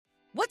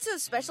What's so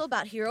special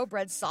about Hero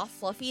Bread's soft,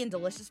 fluffy, and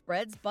delicious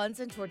breads, buns,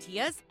 and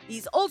tortillas?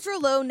 These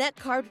ultra-low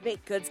net-carb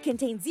baked goods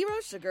contain zero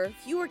sugar,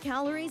 fewer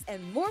calories,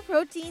 and more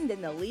protein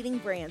than the leading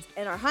brands,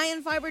 and are high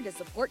in fiber to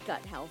support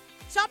gut health.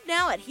 Shop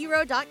now at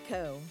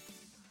hero.co.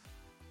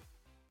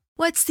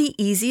 What's the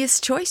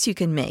easiest choice you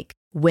can make?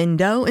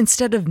 Window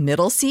instead of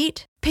middle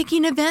seat?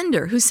 Picking a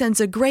vendor who sends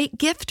a great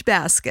gift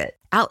basket?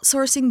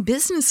 Outsourcing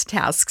business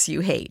tasks you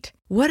hate?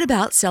 What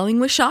about selling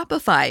with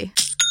Shopify?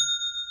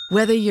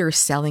 Whether you're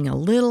selling a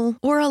little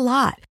or a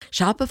lot,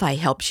 Shopify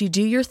helps you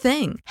do your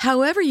thing,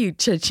 however you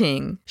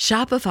cha-ching.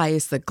 Shopify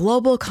is the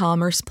global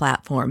commerce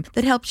platform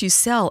that helps you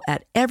sell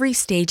at every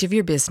stage of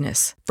your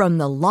business. From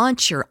the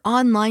launch your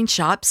online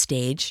shop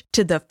stage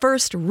to the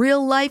first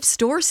real-life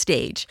store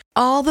stage,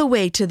 all the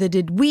way to the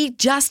did we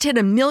just hit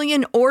 1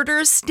 million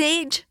orders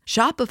stage.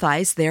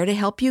 Shopify's there to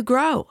help you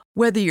grow.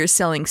 Whether you're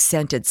selling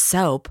scented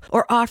soap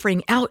or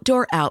offering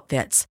outdoor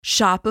outfits,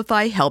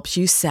 Shopify helps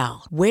you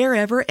sell.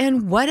 Wherever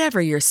and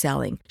whatever you're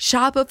selling,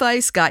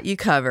 Shopify's got you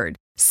covered.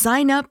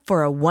 Sign up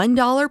for a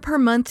 $1 per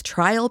month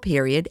trial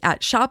period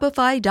at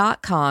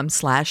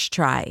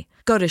shopify.com/try.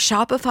 Go to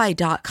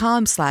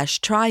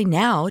shopify.com/try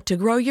now to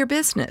grow your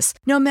business,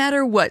 no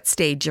matter what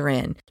stage you're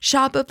in.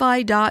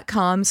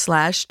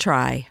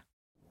 Shopify.com/try.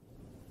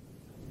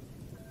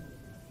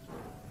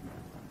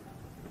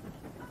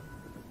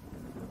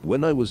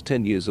 When I was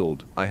 10 years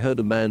old, I heard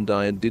a man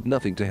die and did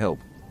nothing to help.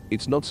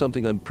 It's not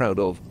something I'm proud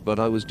of, but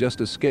I was just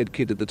a scared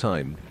kid at the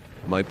time.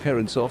 My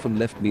parents often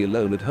left me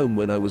alone at home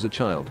when I was a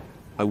child.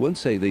 I won't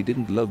say they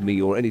didn't love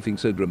me or anything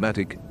so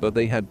dramatic, but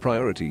they had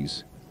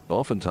priorities.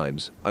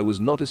 Oftentimes, I was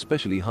not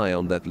especially high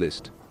on that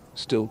list.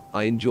 Still,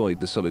 I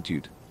enjoyed the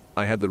solitude.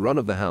 I had the run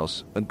of the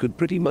house and could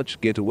pretty much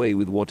get away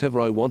with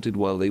whatever I wanted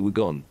while they were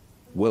gone.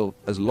 Well,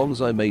 as long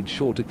as I made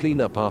sure to clean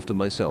up after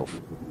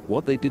myself.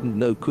 What they didn't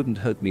know couldn't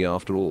hurt me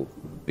after all.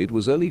 It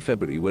was early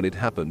February when it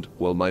happened,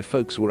 while my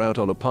folks were out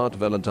on a part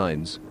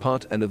Valentine's,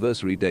 part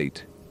anniversary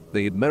date.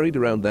 They had married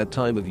around that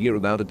time of year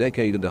about a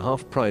decade and a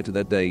half prior to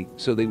that day,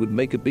 so they would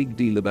make a big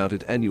deal about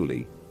it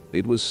annually.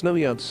 It was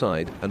snowy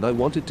outside, and I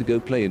wanted to go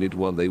play in it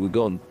while they were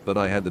gone, but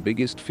I had the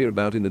biggest fear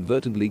about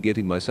inadvertently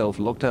getting myself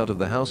locked out of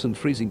the house and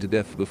freezing to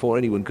death before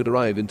anyone could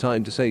arrive in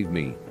time to save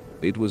me.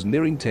 It was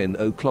nearing 10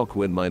 o'clock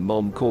when my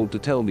mom called to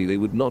tell me they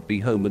would not be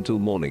home until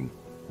morning.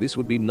 This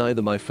would be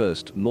neither my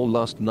first nor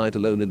last night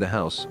alone in the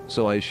house,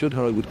 so I assured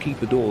her I would keep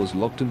the doors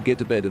locked and get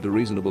to bed at a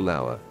reasonable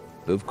hour.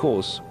 Of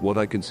course, what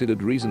I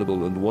considered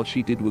reasonable and what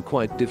she did were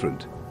quite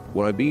different.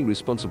 Were I being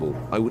responsible,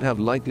 I would have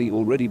likely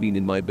already been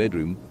in my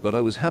bedroom, but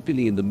I was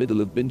happily in the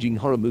middle of binging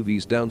horror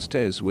movies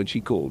downstairs when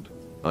she called.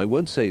 I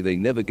won't say they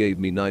never gave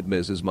me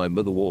nightmares as my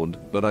mother warned,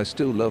 but I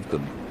still loved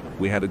them.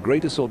 We had a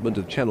great assortment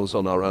of channels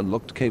on our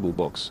unlocked cable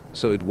box,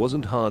 so it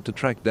wasn't hard to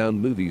track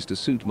down movies to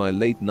suit my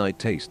late night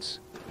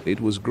tastes. It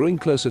was growing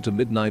closer to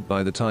midnight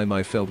by the time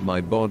I felt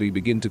my body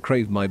begin to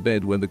crave my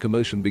bed when the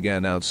commotion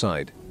began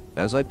outside.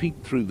 As I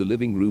peeked through the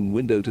living room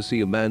window to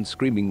see a man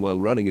screaming while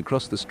running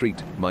across the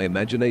street, my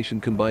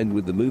imagination combined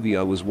with the movie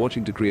I was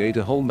watching to create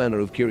a whole manner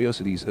of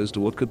curiosities as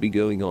to what could be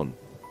going on.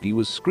 He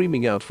was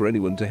screaming out for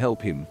anyone to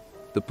help him.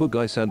 The poor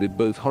guy sounded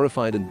both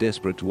horrified and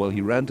desperate while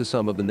he ran to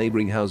some of the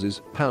neighboring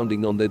houses,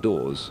 pounding on their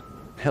doors.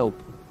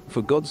 "Help!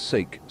 For God's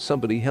sake,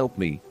 somebody help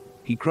me!"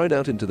 He cried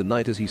out into the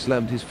night as he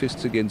slammed his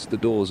fists against the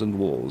doors and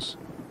walls.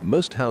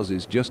 Most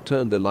houses just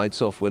turned their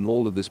lights off when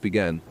all of this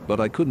began, but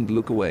I couldn't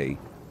look away.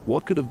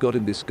 What could have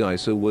gotten this guy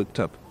so worked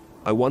up?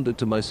 I wondered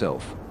to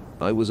myself.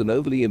 I was an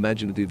overly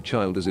imaginative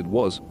child as it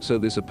was, so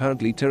this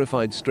apparently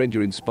terrified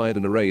stranger inspired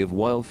an array of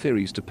wild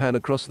theories to pan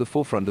across the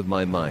forefront of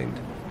my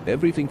mind.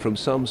 Everything from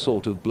some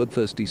sort of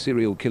bloodthirsty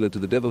serial killer to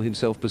the devil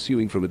himself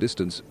pursuing from a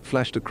distance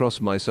flashed across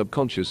my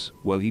subconscious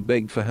while he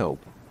begged for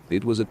help.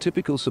 It was a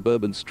typical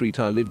suburban street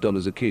I lived on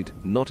as a kid,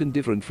 not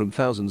indifferent from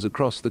thousands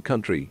across the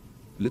country.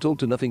 Little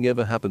to nothing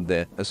ever happened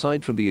there,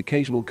 aside from the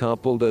occasional car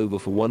pulled over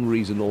for one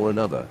reason or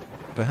another.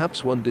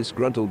 Perhaps one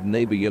disgruntled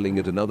neighbor yelling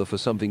at another for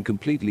something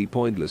completely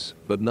pointless,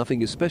 but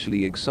nothing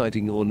especially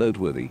exciting or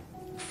noteworthy.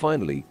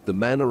 Finally, the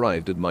man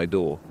arrived at my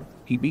door.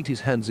 He beat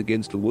his hands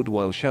against the wood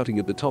while shouting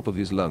at the top of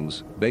his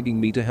lungs, begging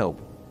me to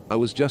help. I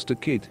was just a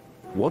kid.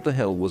 What the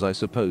hell was I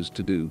supposed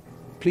to do?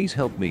 "Please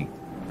help me.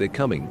 They're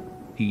coming,"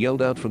 he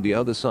yelled out from the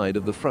other side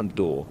of the front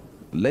door.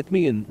 "Let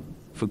me in.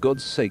 For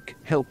God's sake,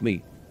 help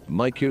me."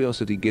 My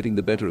curiosity getting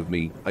the better of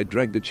me, I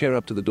dragged a chair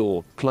up to the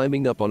door,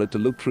 climbing up on it to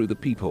look through the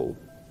peephole.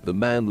 The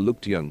man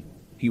looked young.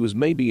 He was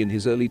maybe in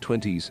his early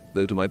 20s,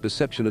 though to my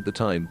perception at the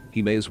time,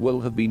 he may as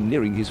well have been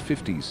nearing his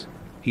 50s.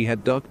 He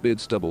had dark beard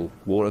stubble,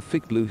 wore a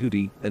thick blue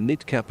hoodie, a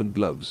knit cap and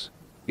gloves.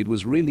 It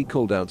was really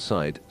cold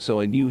outside,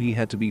 so I knew he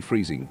had to be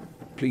freezing.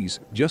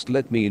 "Please, just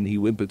let me in," he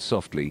whimpered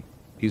softly.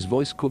 His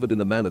voice quivered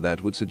in a manner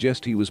that would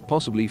suggest he was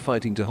possibly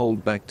fighting to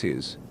hold back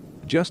tears.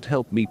 "Just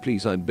help me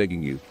please, I'm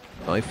begging you."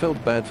 I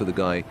felt bad for the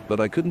guy,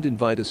 but I couldn't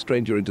invite a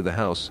stranger into the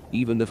house,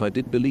 even if I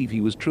did believe he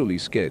was truly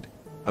scared.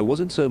 I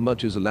wasn't so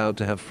much as allowed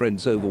to have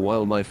friends over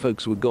while my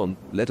folks were gone,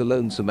 let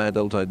alone some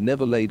adult I'd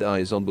never laid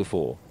eyes on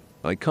before.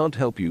 "I can't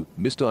help you,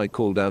 mister," I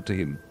called out to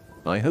him.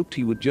 I hoped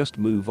he would just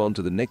move on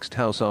to the next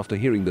house after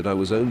hearing that I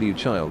was only a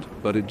child,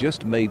 but it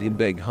just made him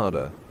beg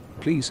harder.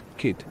 Please,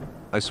 kid.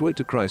 I swear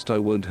to Christ I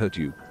won't hurt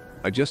you.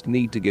 I just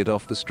need to get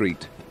off the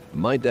street.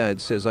 My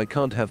dad says I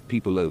can't have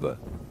people over.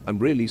 I'm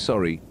really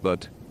sorry,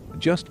 but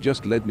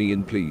just let me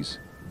in, please.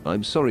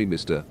 I'm sorry,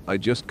 mister, I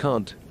just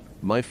can't.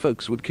 My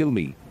folks would kill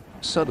me.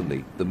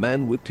 Suddenly, the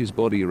man whipped his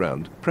body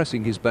around,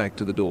 pressing his back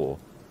to the door.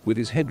 With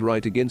his head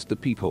right against the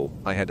peephole,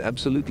 I had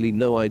absolutely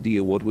no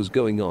idea what was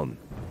going on.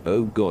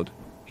 Oh God.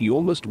 He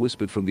almost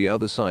whispered from the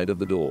other side of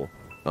the door.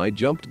 I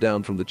jumped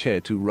down from the chair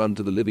to run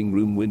to the living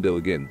room window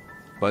again.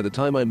 By the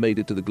time I made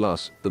it to the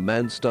glass, the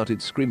man started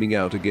screaming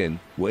out again,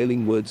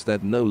 wailing words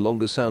that no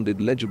longer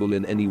sounded legible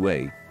in any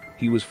way.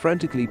 He was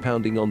frantically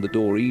pounding on the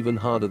door even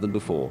harder than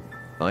before.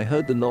 I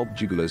heard the knob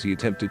jiggle as he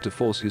attempted to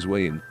force his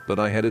way in, but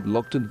I had it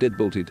locked and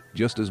deadbolted,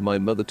 just as my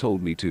mother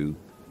told me to.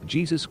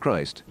 Jesus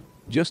Christ.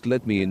 Just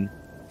let me in.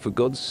 For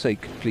God's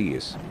sake,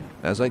 please.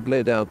 As I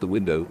glared out the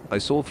window, I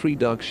saw 3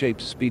 dark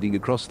shapes speeding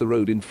across the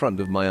road in front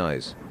of my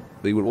eyes.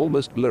 They were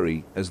almost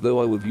blurry, as though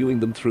I were viewing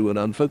them through an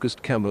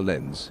unfocused camera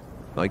lens.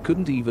 I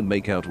couldn't even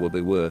make out what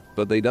they were,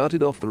 but they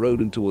darted off the road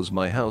and towards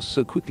my house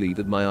so quickly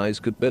that my eyes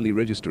could barely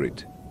register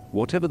it.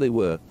 Whatever they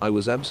were, I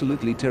was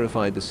absolutely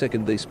terrified the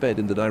second they sped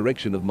in the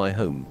direction of my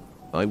home.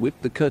 I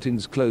whipped the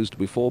curtains closed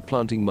before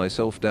planting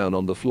myself down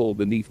on the floor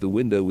beneath the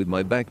window with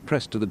my back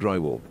pressed to the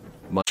drywall.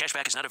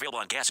 Cashback is not available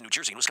on gas in New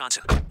Jersey and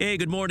Wisconsin. Hey,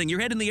 good morning. You're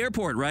heading to the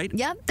airport, right?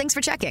 Yep, thanks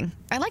for checking.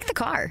 I like the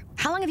car.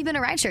 How long have you been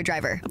a rideshare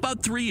driver?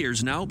 About 3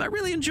 years now. I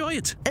really enjoy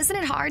it. Isn't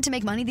it hard to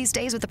make money these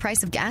days with the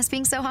price of gas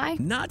being so high?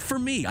 Not for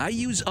me. I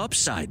use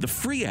Upside, the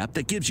free app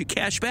that gives you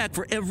cash back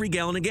for every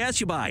gallon of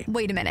gas you buy.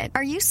 Wait a minute.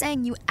 Are you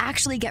saying you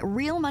actually get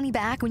real money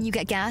back when you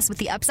get gas with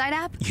the Upside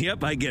app?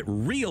 Yep, I get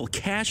real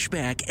cash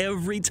back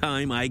every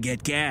time I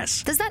get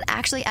gas. Does that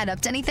actually add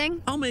up to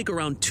anything? I'll make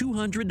around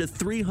 $200 to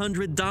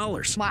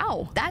 $300.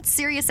 Wow,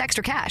 that's serious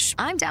extra cash.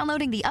 I'm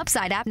downloading the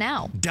Upside app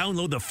now.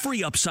 Download the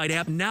free Upside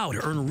app now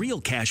to earn real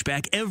cash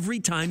back every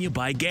time you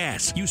buy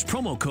gas. Use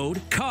promo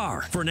code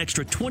CAR for an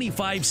extra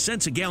 25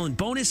 cents a gallon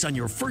bonus on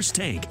your first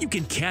tank. You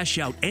can cash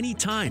out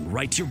anytime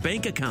right to your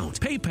bank account,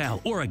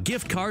 PayPal, or a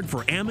gift card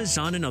for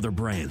Amazon and other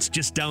brands.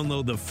 Just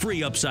download the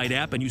free Upside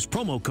app and use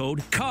promo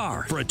code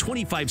CAR for a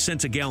 25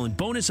 cents a gallon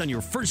bonus on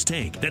your first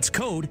tank. That's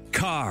code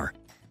CAR.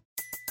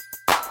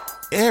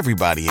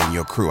 Everybody in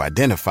your crew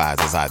identifies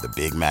as either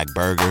Big Mac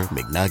Burger,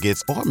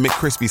 McNuggets, or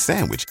McCrispy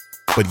Sandwich.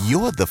 But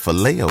you're the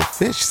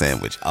Filet-O-Fish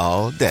Sandwich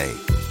all day.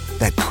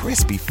 That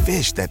crispy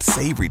fish, that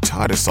savory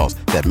tartar sauce,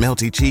 that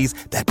melty cheese,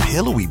 that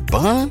pillowy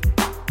bun.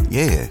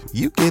 Yeah,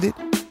 you get it.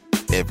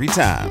 Every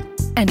time.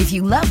 And if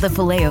you love the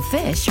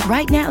Filet-O-Fish,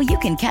 right now you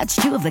can catch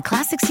 2 of the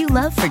classics you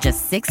love for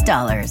just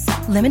 $6.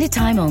 Limited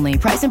time only.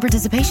 Price and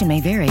participation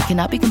may vary.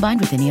 Cannot be combined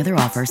with any other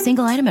offer.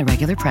 Single item at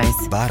regular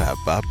price.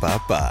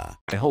 Ba-da-ba-ba-ba.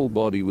 My whole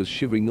body was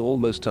shivering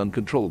almost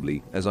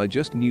uncontrollably, as I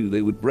just knew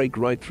they would break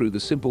right through the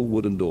simple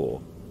wooden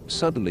door.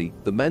 Suddenly,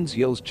 the man's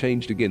yells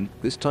changed again,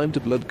 this time to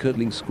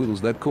blood-curdling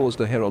squeals that caused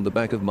the hair on the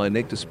back of my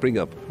neck to spring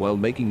up, while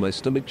making my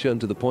stomach churn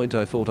to the point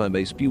I thought I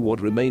may spew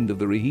what remained of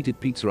the reheated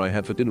pizza I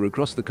had for dinner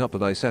across the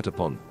carpet I sat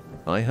upon.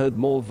 I heard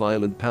more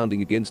violent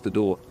pounding against the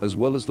door, as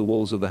well as the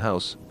walls of the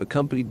house,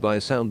 accompanied by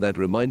a sound that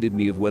reminded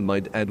me of when my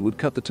dad would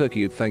cut the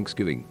turkey at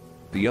Thanksgiving.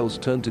 The yells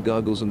turned to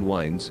gargles and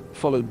whines,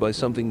 followed by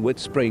something wet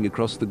spraying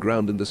across the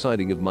ground and the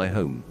siding of my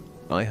home.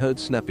 I heard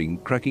snapping,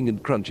 cracking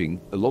and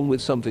crunching, along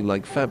with something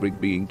like fabric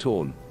being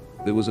torn.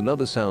 There was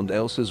another sound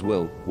else as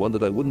well, one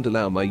that I wouldn't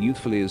allow my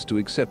youthful ears to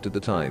accept at the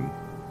time.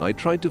 I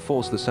tried to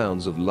force the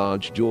sounds of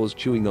large jaws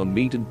chewing on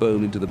meat and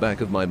bone into the back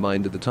of my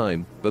mind at the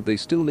time, but they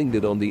still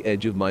lingered on the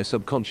edge of my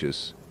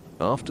subconscious.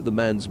 After the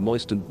man's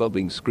moist and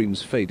bubbling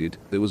screams faded,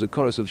 there was a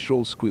chorus of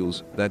shrill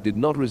squeals that did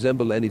not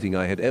resemble anything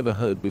I had ever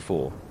heard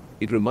before.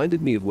 It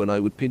reminded me of when I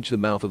would pinch the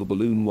mouth of a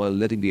balloon while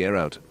letting the air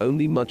out,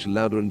 only much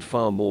louder and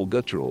far more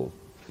guttural.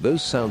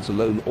 Those sounds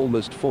alone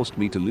almost forced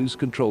me to lose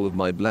control of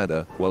my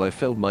bladder, while I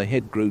felt my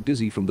head grow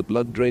dizzy from the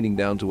blood draining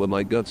down to where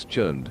my guts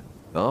churned.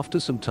 After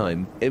some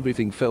time,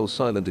 everything fell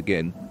silent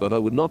again, but I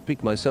would not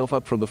pick myself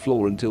up from the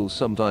floor until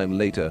some time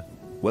later.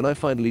 When I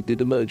finally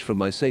did emerge from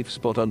my safe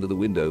spot under the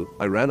window,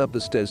 I ran up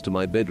the stairs to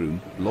my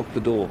bedroom, locked the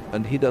door,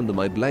 and hid under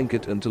my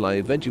blanket until I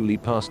eventually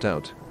passed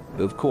out.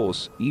 Of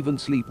course, even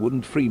sleep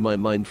wouldn't free my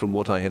mind from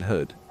what I had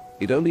heard.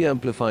 It only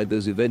amplified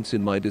those events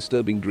in my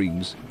disturbing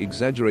dreams,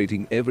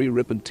 exaggerating every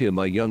rip and tear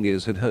my young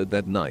ears had heard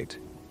that night.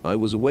 I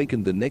was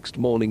awakened the next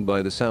morning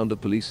by the sound of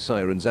police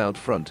sirens out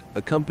front,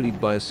 accompanied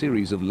by a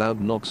series of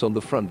loud knocks on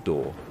the front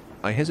door.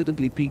 I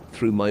hesitantly peeked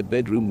through my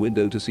bedroom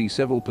window to see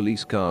several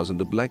police cars and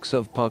a black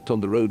SUV parked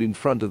on the road in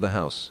front of the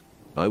house.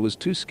 I was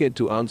too scared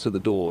to answer the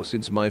door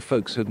since my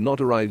folks had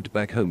not arrived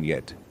back home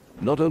yet.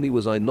 Not only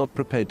was I not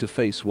prepared to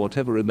face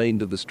whatever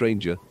remained of the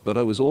stranger, but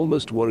I was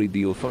almost worried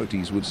the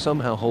authorities would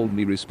somehow hold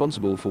me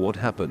responsible for what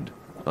happened.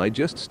 I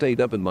just stayed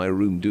up in my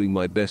room doing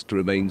my best to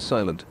remain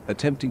silent,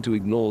 attempting to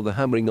ignore the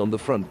hammering on the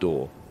front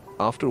door.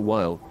 After a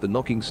while, the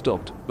knocking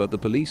stopped, but the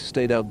police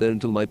stayed out there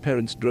until my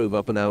parents drove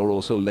up an hour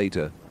or so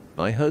later.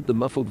 I heard the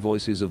muffled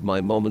voices of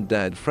my mom and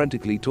dad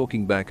frantically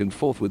talking back and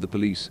forth with the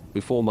police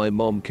before my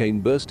mom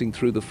came bursting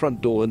through the front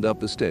door and up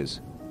the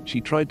stairs.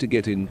 She tried to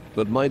get in,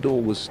 but my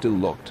door was still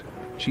locked.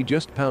 She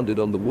just pounded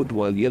on the wood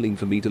while yelling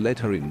for me to let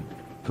her in.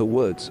 Her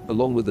words,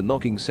 along with the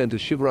knocking, sent a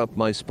shiver up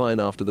my spine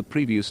after the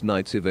previous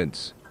night's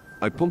events.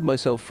 I pulled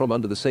myself from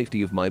under the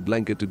safety of my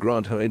blanket to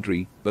grant her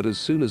entry, but as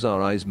soon as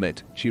our eyes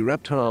met, she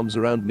wrapped her arms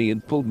around me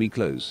and pulled me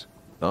close.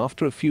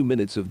 After a few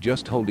minutes of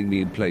just holding me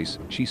in place,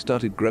 she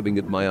started grabbing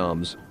at my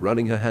arms,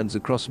 running her hands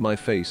across my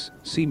face,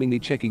 seemingly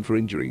checking for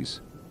injuries.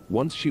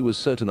 Once she was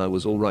certain I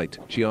was all right,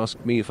 she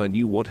asked me if I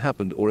knew what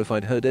happened or if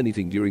I'd heard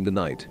anything during the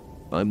night.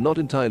 I'm not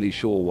entirely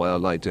sure why I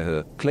lied to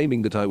her,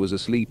 claiming that I was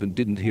asleep and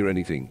didn't hear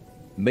anything.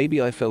 Maybe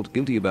I felt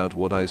guilty about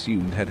what I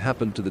assumed had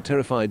happened to the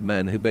terrified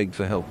man who begged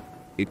for help.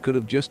 It could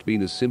have just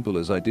been as simple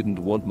as I didn't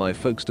want my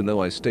folks to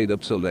know I stayed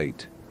up so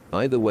late.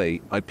 Either way,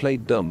 I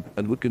played dumb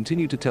and would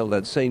continue to tell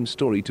that same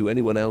story to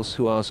anyone else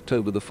who asked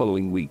over the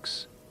following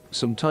weeks.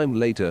 Some time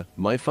later,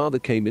 my father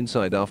came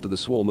inside after the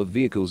swarm of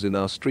vehicles in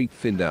our street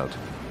thinned out.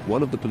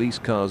 One of the police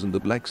cars and the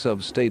black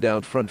sub stayed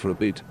out front for a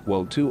bit,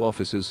 while two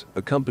officers,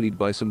 accompanied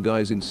by some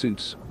guys in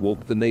suits,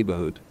 walked the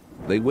neighborhood.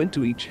 They went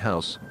to each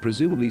house,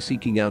 presumably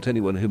seeking out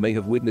anyone who may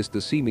have witnessed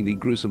the seemingly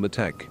gruesome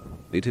attack.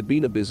 It had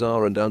been a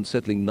bizarre and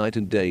unsettling night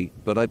and day,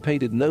 but I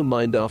paid it no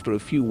mind after a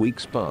few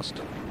weeks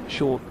passed.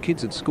 Sure,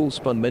 kids at school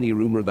spun many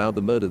rumor about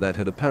the murder that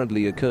had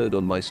apparently occurred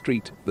on my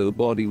street, though a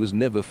body was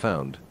never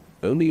found.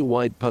 Only a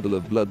wide puddle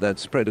of blood that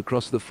spread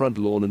across the front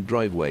lawn and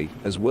driveway,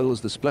 as well as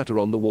the splatter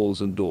on the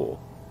walls and door.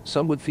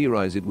 Some would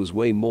theorize it was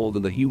way more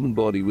than the human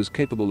body was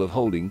capable of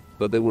holding,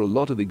 but there were a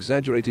lot of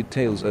exaggerated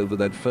tales over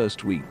that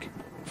first week.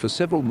 For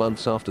several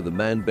months after the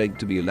man begged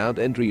to be allowed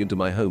entry into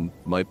my home,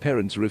 my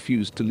parents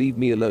refused to leave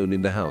me alone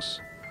in the house.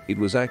 It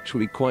was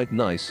actually quite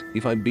nice,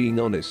 if I'm being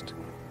honest.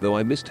 Though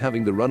I missed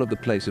having the run of the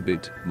place a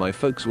bit, my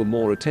folks were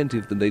more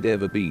attentive than they'd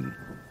ever been.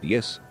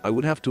 Yes, I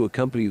would have to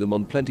accompany them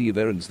on plenty of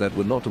errands that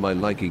were not to my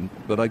liking,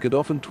 but I could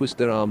often twist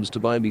their arms to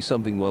buy me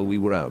something while we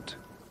were out.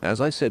 As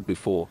I said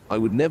before, I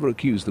would never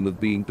accuse them of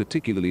being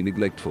particularly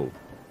neglectful.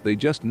 They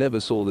just never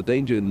saw the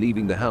danger in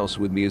leaving the house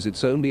with me as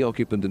its only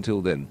occupant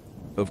until then.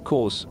 Of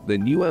course, their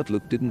new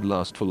outlook didn't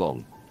last for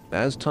long.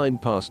 As time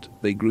passed,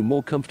 they grew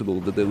more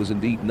comfortable that there was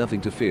indeed nothing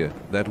to fear,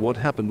 that what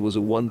happened was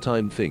a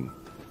one-time thing.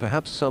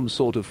 Perhaps some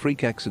sort of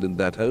freak accident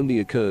that only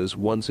occurs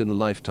once in a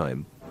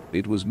lifetime.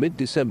 It was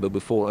mid-December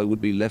before I would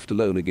be left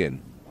alone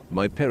again.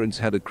 My parents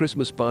had a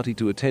Christmas party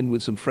to attend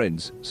with some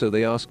friends, so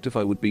they asked if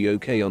I would be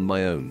okay on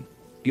my own.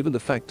 Given the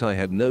fact I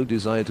had no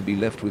desire to be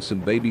left with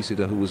some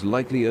babysitter who was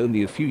likely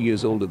only a few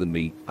years older than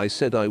me, I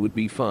said I would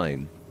be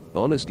fine.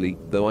 Honestly,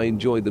 though I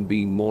enjoyed them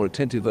being more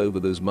attentive over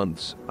those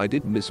months, I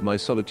did miss my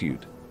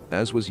solitude.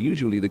 As was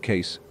usually the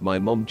case, my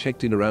mom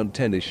checked in around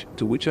 10ish,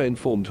 to which I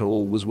informed her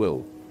all was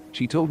well.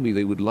 She told me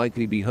they would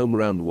likely be home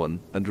around 1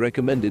 and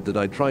recommended that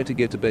I try to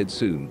get to bed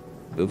soon.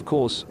 Of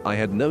course, I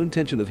had no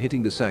intention of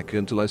hitting the sack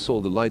until I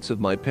saw the lights of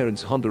my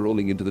parents' Honda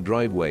rolling into the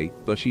driveway,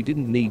 but she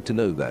didn't need to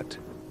know that.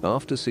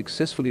 After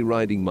successfully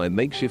riding my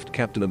makeshift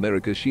Captain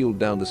America shield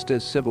down the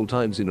stairs several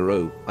times in a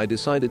row, I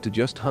decided to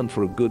just hunt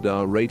for a good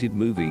R-rated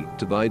movie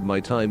to bide my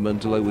time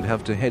until I would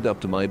have to head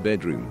up to my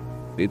bedroom.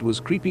 It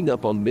was creeping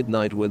up on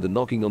midnight when the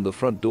knocking on the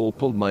front door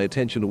pulled my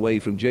attention away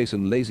from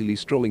Jason lazily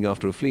strolling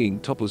after a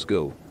fleeing topless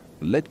girl.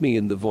 "Let me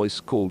in," the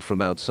voice called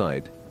from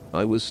outside.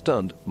 I was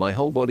stunned, my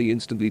whole body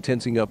instantly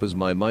tensing up as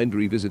my mind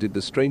revisited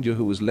the stranger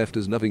who was left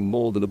as nothing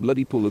more than a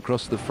bloody pool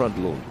across the front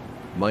lawn.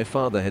 My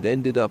father had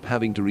ended up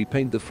having to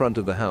repaint the front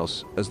of the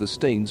house, as the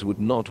stains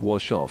would not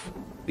wash off.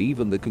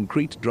 Even the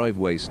concrete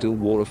driveway still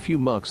wore a few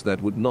marks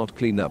that would not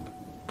clean up.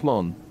 "Come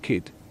on,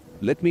 kid.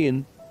 Let me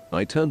in."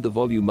 I turned the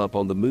volume up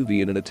on the movie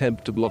in an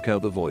attempt to block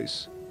out the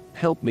voice.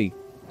 "Help me.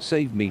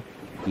 Save me.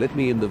 Let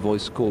me in," the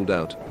voice called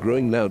out,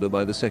 growing louder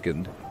by the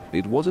second.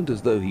 It wasn't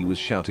as though he was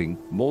shouting,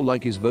 more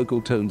like his vocal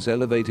tones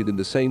elevated in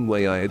the same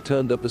way I had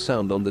turned up the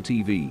sound on the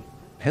TV.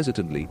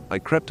 Hesitantly, I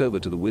crept over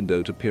to the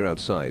window to peer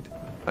outside.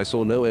 I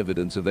saw no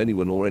evidence of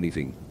anyone or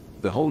anything.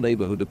 The whole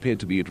neighborhood appeared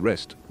to be at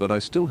rest, but I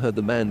still heard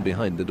the man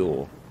behind the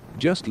door.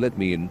 "Just let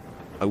me in.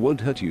 I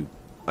won't hurt you.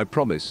 I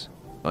promise."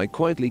 I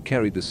quietly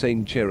carried the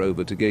same chair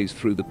over to gaze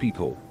through the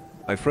peephole.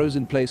 I froze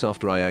in place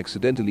after I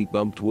accidentally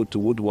bumped wood to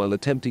wood while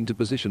attempting to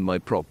position my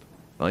prop.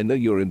 "I know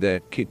you're in there,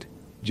 kid.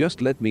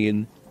 Just let me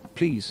in.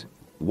 Please."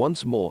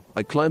 Once more,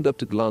 I climbed up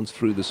to glance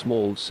through the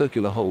small,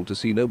 circular hole to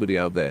see nobody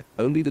out there,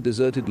 only the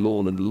deserted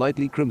lawn and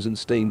lightly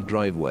crimson-stained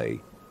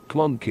driveway.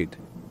 "Come on, kid.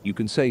 You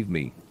can save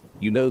me.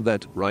 You know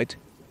that, right?"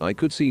 I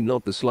could see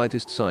not the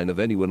slightest sign of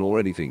anyone or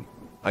anything.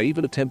 I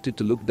even attempted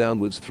to look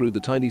downwards through the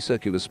tiny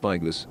circular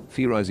spyglass,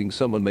 theorizing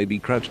someone may be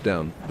crouched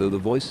down, though the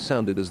voice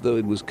sounded as though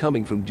it was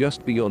coming from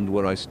just beyond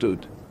where I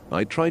stood.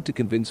 I tried to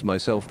convince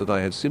myself that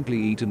I had simply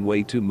eaten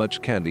way too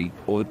much candy,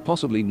 or had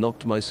possibly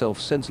knocked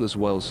myself senseless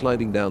while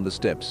sliding down the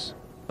steps.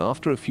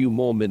 After a few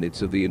more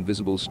minutes of the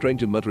invisible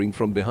stranger muttering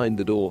from behind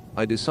the door,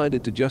 I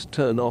decided to just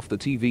turn off the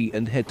TV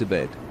and head to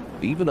bed.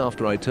 Even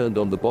after I turned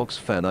on the box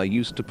fan I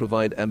used to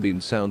provide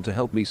ambient sound to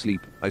help me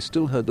sleep, I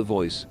still heard the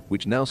voice,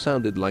 which now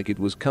sounded like it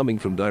was coming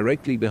from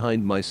directly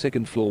behind my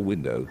second-floor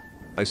window.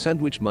 I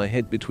sandwiched my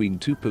head between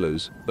two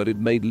pillows, but it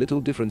made little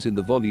difference in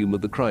the volume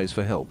of the cries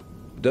for help.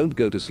 "Don't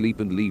go to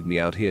sleep and leave me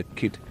out here,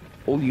 kid.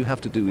 All you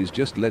have to do is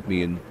just let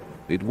me in."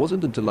 It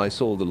wasn't until I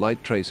saw the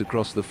light trace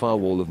across the far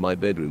wall of my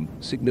bedroom,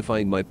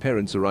 signifying my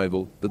parents'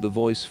 arrival, that the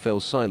voice fell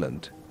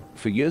silent.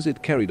 For years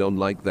it carried on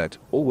like that,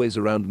 always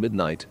around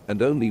midnight,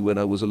 and only when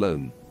I was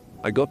alone.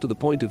 I got to the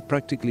point of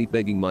practically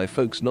begging my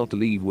folks not to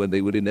leave when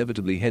they would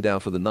inevitably head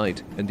out for the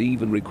night, and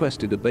even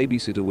requested a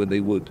babysitter when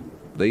they would.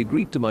 They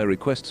agreed to my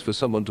requests for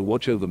someone to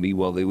watch over me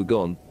while they were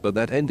gone, but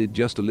that ended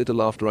just a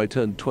little after I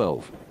turned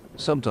 12.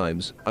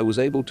 Sometimes, I was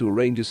able to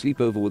arrange a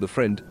sleepover with a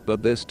friend,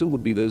 but there still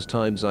would be those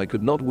times I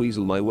could not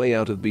weasel my way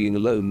out of being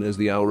alone as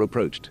the hour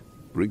approached.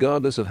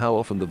 Regardless of how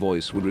often the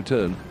voice would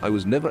return, I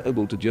was never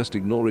able to just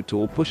ignore it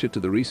or push it to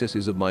the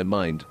recesses of my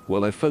mind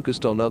while I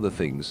focused on other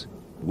things.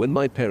 When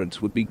my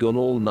parents would be gone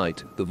all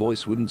night, the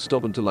voice wouldn't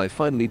stop until I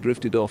finally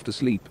drifted off to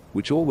sleep,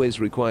 which always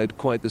required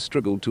quite the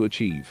struggle to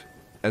achieve.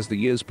 As the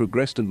years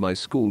progressed and my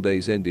school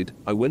days ended,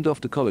 I went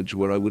off to college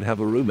where I would have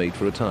a roommate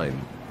for a time.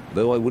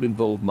 Though I would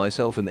involve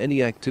myself in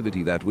any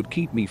activity that would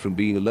keep me from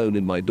being alone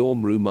in my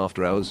dorm room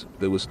after hours,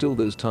 there were still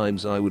those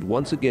times I would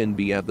once again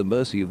be at the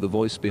mercy of the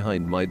voice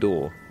behind my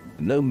door.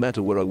 No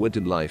matter where I went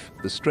in life,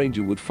 the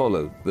stranger would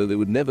follow, though there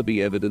would never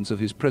be evidence of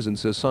his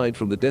presence aside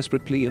from the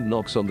desperate plea and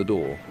knocks on the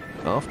door.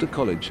 After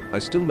college, I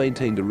still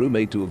maintained a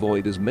roommate to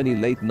avoid as many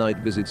late-night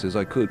visits as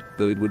I could,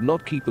 though it would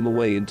not keep them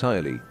away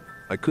entirely.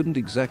 I couldn't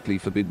exactly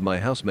forbid my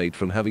housemate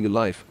from having a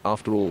life,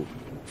 after all.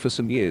 For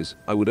some years,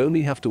 I would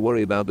only have to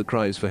worry about the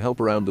cries for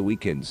help around the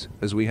weekends,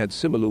 as we had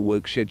similar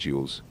work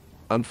schedules.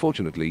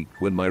 Unfortunately,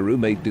 when my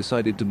roommate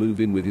decided to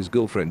move in with his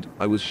girlfriend,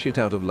 I was shit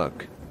out of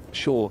luck.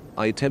 Sure,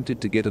 I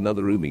attempted to get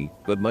another roomie,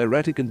 but my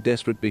erratic and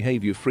desperate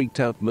behavior freaked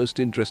out most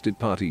interested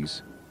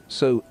parties.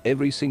 So,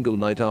 every single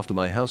night after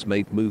my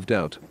housemate moved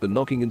out, the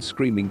knocking and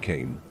screaming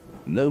came.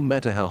 No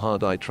matter how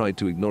hard I tried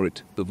to ignore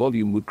it, the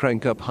volume would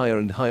crank up higher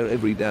and higher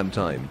every damn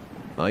time.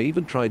 I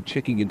even tried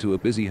checking into a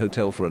busy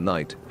hotel for a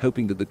night,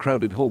 hoping that the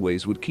crowded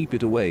hallways would keep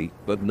it away,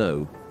 but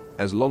no.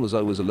 As long as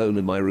I was alone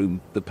in my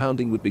room, the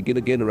pounding would begin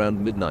again around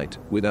midnight,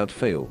 without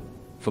fail.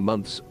 For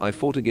months, I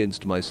fought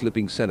against my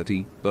slipping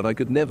sanity, but I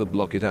could never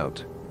block it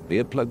out.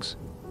 Earplugs?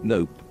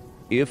 Nope.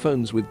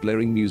 Earphones with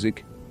blaring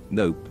music?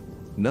 Nope.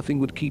 Nothing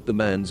would keep the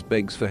man's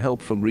begs for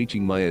help from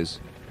reaching my ears.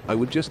 I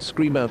would just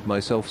scream out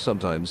myself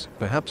sometimes,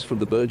 perhaps from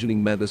the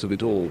burgeoning madness of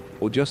it all,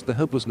 or just the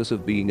hopelessness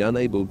of being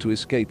unable to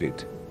escape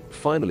it.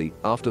 Finally,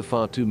 after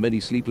far too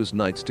many sleepless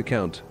nights to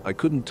count, I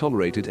couldn't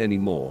tolerate it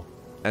anymore.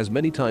 As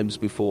many times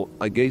before,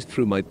 I gazed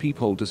through my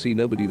peephole to see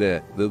nobody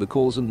there, though the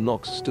calls and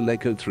knocks still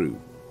echoed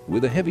through.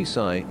 With a heavy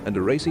sigh and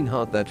a racing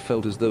heart that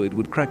felt as though it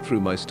would crack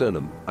through my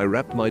sternum, I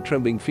wrapped my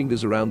trembling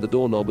fingers around the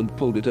doorknob and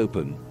pulled it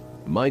open.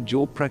 My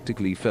jaw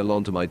practically fell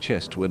onto my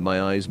chest when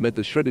my eyes met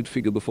the shredded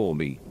figure before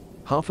me.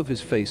 Half of his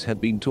face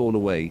had been torn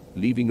away,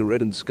 leaving a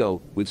reddened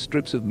skull with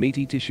strips of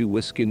meaty tissue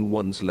where skin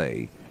once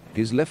lay.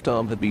 His left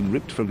arm had been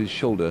ripped from his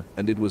shoulder,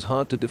 and it was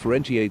hard to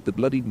differentiate the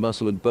bloodied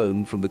muscle and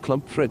bone from the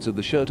clumped threads of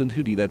the shirt and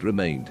hoodie that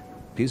remained.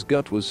 His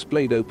gut was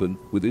splayed open,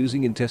 with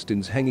oozing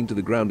intestines hanging to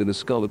the ground in a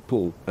scarlet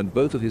pool, and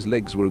both of his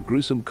legs were a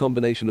gruesome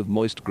combination of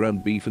moist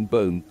ground beef and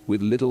bone,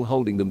 with little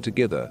holding them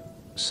together.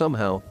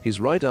 Somehow, his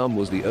right arm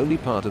was the only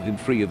part of him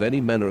free of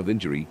any manner of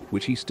injury,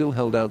 which he still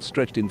held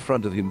outstretched in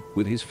front of him,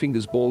 with his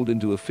fingers balled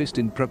into a fist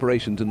in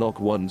preparation to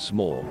knock once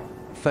more.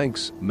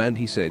 "Thanks, man,"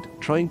 he said,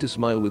 trying to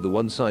smile with the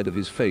one side of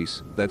his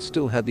face that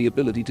still had the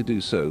ability to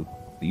do so.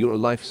 "You're a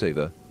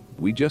lifesaver."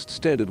 We just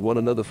stared at one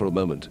another for a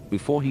moment,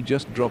 before he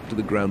just dropped to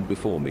the ground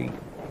before me.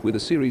 With a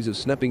series of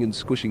snapping and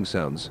squishing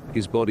sounds,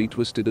 his body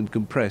twisted and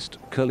compressed,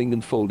 curling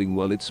and folding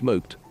while it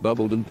smoked,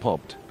 bubbled and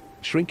popped,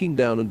 shrinking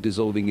down and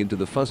dissolving into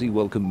the fuzzy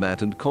welcome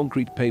mat and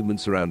concrete pavement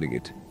surrounding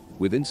it.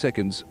 Within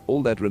seconds,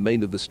 all that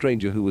remained of the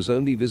stranger, who was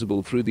only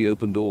visible through the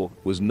open door,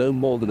 was no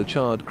more than a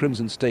charred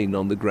crimson stain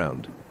on the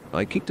ground.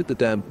 I kicked at the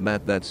damp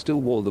mat that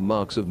still wore the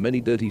marks of many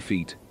dirty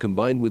feet,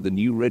 combined with the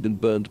new red and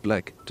burnt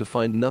black, to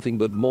find nothing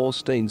but more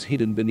stains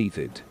hidden beneath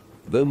it.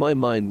 Though my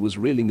mind was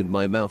reeling and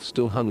my mouth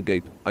still hung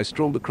agape, I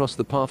strolled across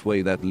the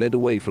pathway that led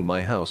away from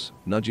my house,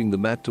 nudging the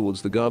mat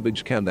towards the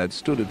garbage can that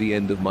stood at the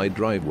end of my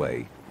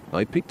driveway.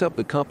 I picked up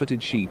the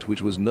carpeted sheet,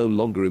 which was no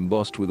longer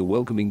embossed with a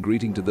welcoming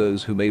greeting to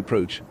those who may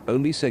approach,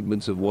 only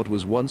segments of what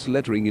was once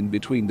lettering in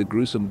between the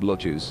gruesome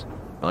blotches.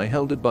 I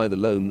held it by the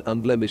lone,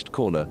 unblemished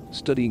corner,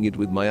 studying it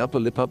with my upper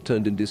lip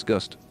upturned in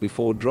disgust,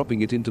 before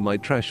dropping it into my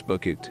trash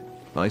bucket.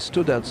 I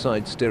stood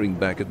outside staring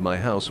back at my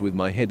house with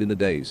my head in a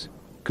daze.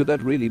 Could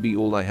that really be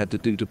all I had to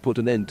do to put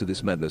an end to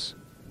this madness?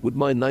 Would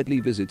my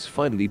nightly visits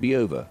finally be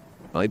over?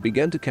 I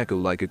began to cackle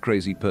like a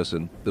crazy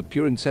person, the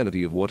pure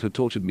insanity of what had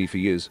tortured me for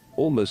years,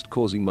 almost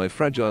causing my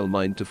fragile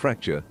mind to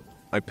fracture.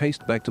 I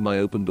paced back to my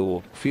open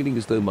door, feeling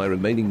as though my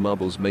remaining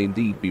marbles may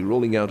indeed be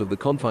rolling out of the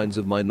confines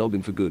of my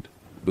noggin for good.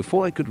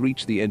 Before I could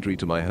reach the entry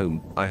to my home,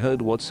 I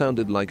heard what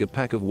sounded like a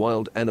pack of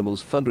wild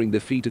animals thundering their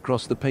feet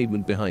across the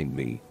pavement behind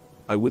me.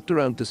 I whipped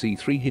around to see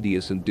 3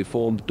 hideous and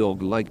deformed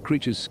dog-like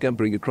creatures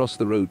scampering across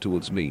the road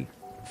towards me.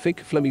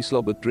 Thick, phlegmy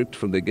slobber dripped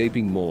from their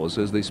gaping maws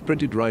as they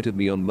sprinted right at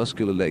me on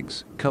muscular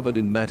legs, covered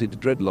in matted,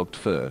 dreadlocked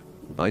fur.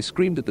 I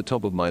screamed at the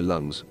top of my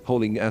lungs,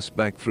 hauling ass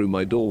back through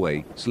my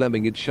doorway,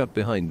 slamming it shut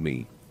behind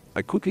me.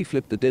 I quickly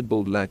flipped the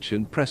deadbolt latch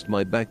and pressed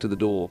my back to the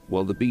door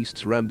while the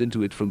beasts rammed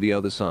into it from the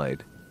other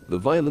side. The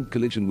violent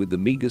collision with the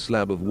meager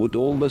slab of wood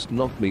almost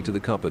knocked me to the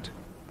carpet.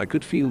 I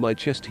could feel my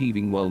chest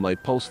heaving while my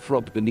pulse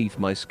throbbed beneath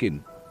my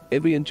skin.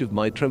 Every inch of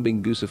my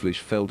trembling gooseflesh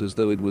felt as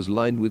though it was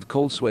lined with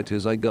cold sweat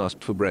as I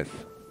gasped for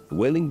breath.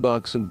 Wailing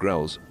barks and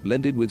growls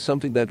blended with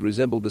something that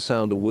resembled the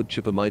sound a wood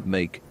chipper might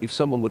make if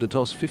someone were to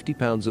toss 50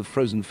 pounds of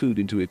frozen food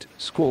into it,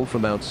 squalled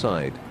from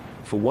outside.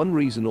 For one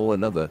reason or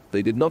another,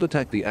 they did not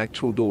attack the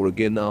actual door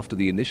again after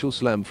the initial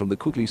slam from the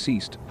quickly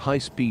ceased,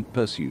 high-speed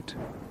pursuit.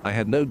 I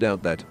had no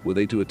doubt that, were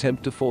they to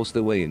attempt to force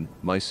their way in,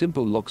 my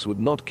simple locks would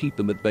not keep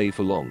them at bay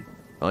for long.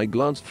 I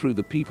glanced through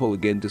the peephole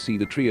again to see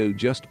the trio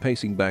just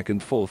pacing back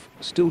and forth,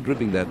 still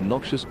dripping that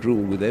noxious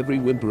drool with every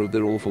whimper of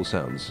their awful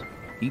sounds.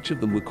 Each of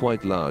them were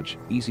quite large,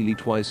 easily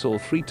 2 or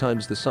 3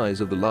 times the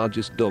size of the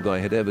largest dog I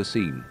had ever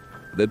seen.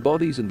 Their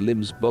bodies and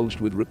limbs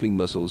bulged with rippling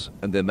muscles,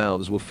 and their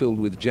mouths were filled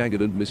with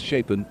jagged and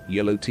misshapen,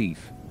 yellow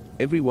teeth.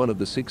 Every one of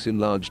the 6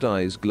 enlarged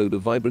eyes glowed a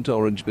vibrant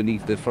orange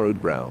beneath their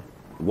furrowed brow.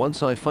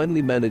 Once I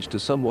finally managed to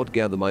somewhat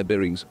gather my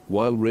bearings,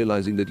 while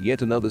realizing that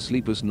yet another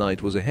sleepless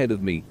night was ahead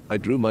of me, I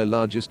drew my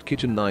largest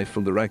kitchen knife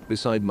from the rack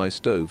beside my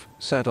stove,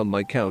 sat on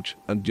my couch,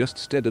 and just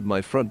stared at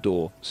my front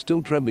door,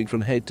 still trembling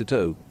from head to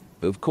toe.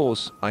 Of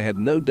course, I had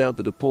no doubt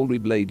that a poultry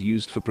blade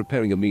used for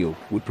preparing a meal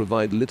would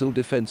provide little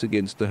defense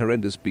against the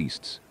horrendous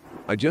beasts.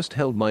 I just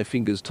held my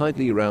fingers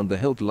tightly around the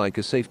hilt like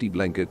a safety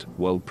blanket,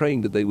 while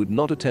praying that they would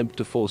not attempt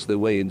to force their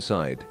way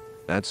inside.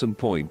 At some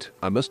point,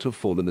 I must have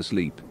fallen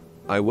asleep.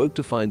 I woke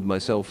to find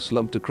myself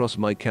slumped across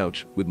my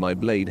couch, with my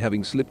blade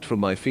having slipped from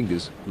my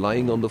fingers,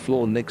 lying on the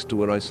floor next to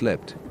where I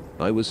slept.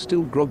 I was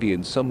still groggy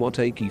and somewhat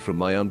achy from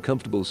my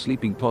uncomfortable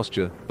sleeping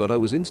posture, but I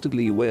was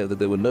instantly aware that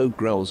there were no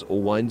growls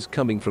or whines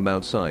coming from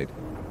outside.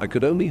 I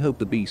could only hope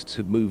the beasts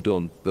had moved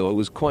on, though I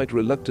was quite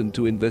reluctant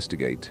to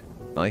investigate.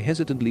 I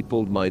hesitantly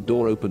pulled my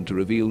door open to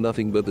reveal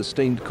nothing but the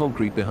stained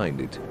concrete behind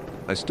it.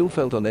 I still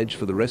felt on edge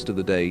for the rest of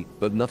the day,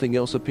 but nothing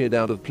else appeared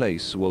out of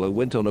place while I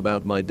went on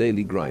about my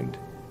daily grind.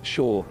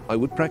 Sure, I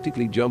would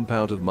practically jump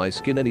out of my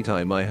skin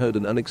anytime I heard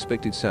an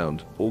unexpected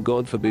sound, or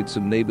God forbid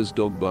some neighbor's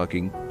dog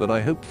barking, but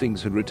I hoped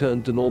things had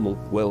returned to normal,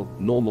 well,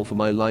 normal for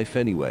my life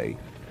anyway.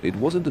 It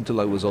wasn't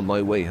until I was on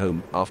my way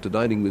home, after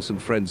dining with some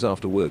friends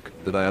after work,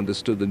 that I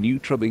understood the new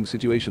troubling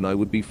situation I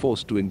would be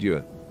forced to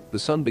endure. The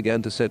sun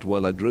began to set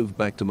while I drove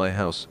back to my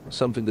house,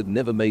 something that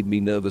never made me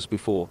nervous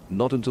before,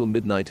 not until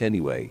midnight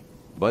anyway.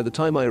 By the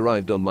time I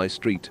arrived on my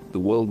street, the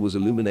world was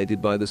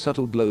illuminated by the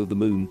subtle glow of the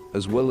moon,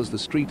 as well as the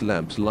street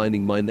lamps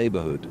lining my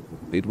neighborhood.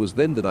 It was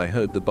then that I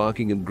heard the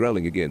barking and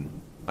growling again.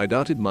 I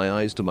darted my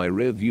eyes to my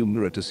rear view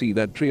mirror to see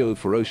that trio of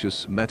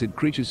ferocious, matted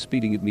creatures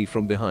speeding at me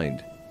from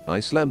behind. I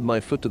slammed my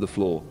foot to the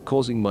floor,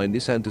 causing my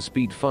Nissan to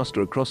speed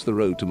faster across the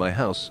road to my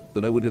house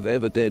than I would have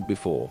ever dared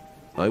before.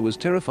 I was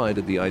terrified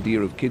at the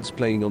idea of kids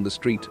playing on the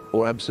street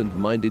or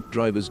absent-minded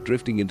drivers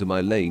drifting into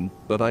my lane,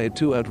 but I had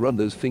to outrun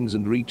those things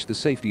and reach the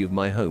safety of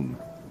my home.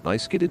 I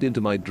skidded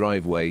into my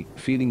driveway,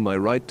 feeling my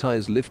right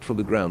tires lift from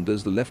the ground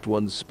as the left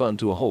ones spun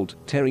to a halt,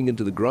 tearing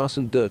into the grass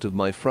and dirt of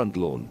my front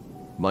lawn.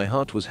 My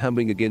heart was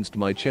hammering against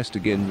my chest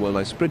again while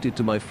I sprinted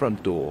to my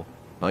front door.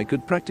 I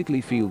could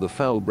practically feel the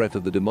foul breath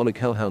of the demonic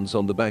hellhounds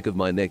on the back of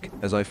my neck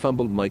as I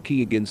fumbled my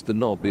key against the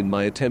knob in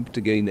my attempt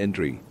to gain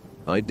entry.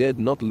 I dared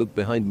not look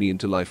behind me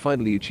until I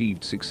finally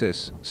achieved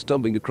success,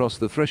 stumbling across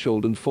the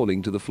threshold and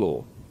falling to the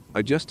floor.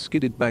 I just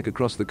skidded back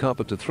across the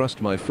carpet to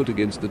thrust my foot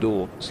against the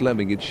door,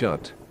 slamming it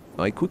shut.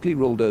 I quickly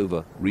rolled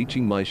over,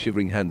 reaching my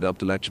shivering hand up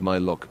to latch my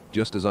lock,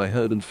 just as I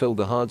heard and felt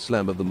the hard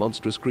slam of the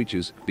monstrous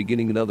creatures,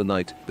 beginning another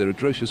night, their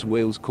atrocious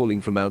wails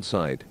calling from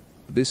outside.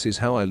 This is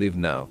how I live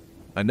now.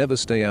 I never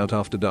stay out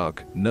after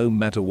dark, no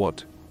matter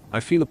what. I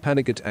feel a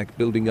panic attack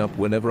building up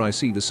whenever I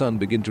see the sun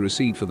begin to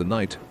recede for the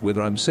night,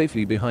 whether I'm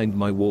safely behind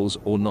my walls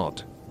or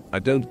not. I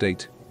don't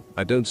date.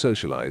 I don't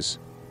socialize.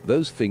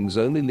 Those things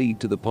only lead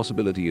to the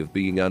possibility of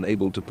being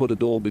unable to put a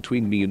door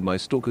between me and my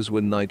stalkers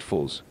when night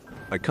falls.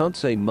 I can't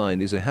say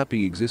mine is a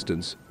happy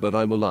existence, but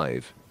I'm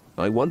alive.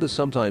 I wonder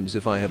sometimes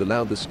if I had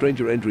allowed the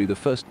stranger entry the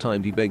first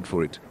time he begged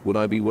for it, would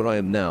I be where I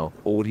am now,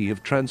 or would he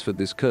have transferred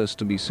this curse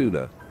to me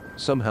sooner?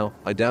 Somehow,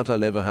 I doubt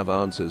I'll ever have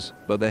answers,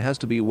 but there has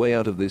to be a way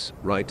out of this,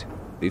 right?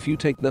 If you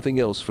take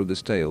nothing else from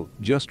this tale,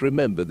 just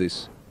remember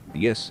this.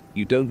 Yes,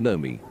 you don't know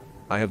me.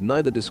 I have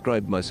neither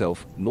described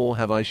myself, nor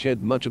have I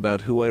shared much about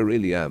who I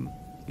really am.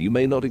 You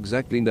may not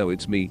exactly know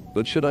it's me,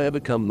 but should I ever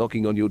come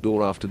knocking on your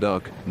door after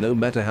dark, no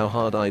matter how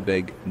hard I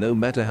beg, no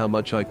matter how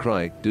much I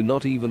cry, do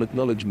not even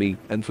acknowledge me,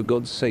 and for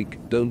God's sake,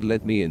 don't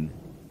let me in.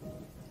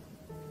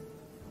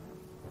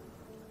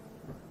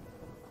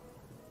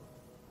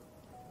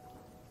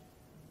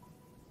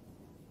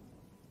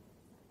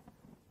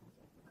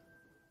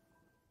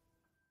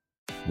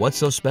 What's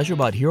so special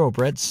about Hero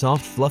Bread's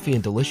soft, fluffy,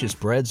 and delicious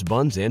breads,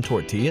 buns, and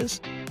tortillas?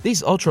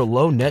 These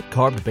ultra-low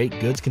net-carb baked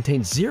goods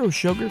contain zero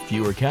sugar,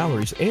 fewer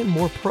calories, and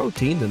more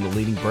protein than the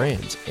leading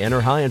brands, and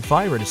are high in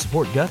fiber to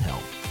support gut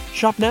health.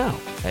 Shop now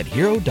at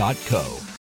Hero.co.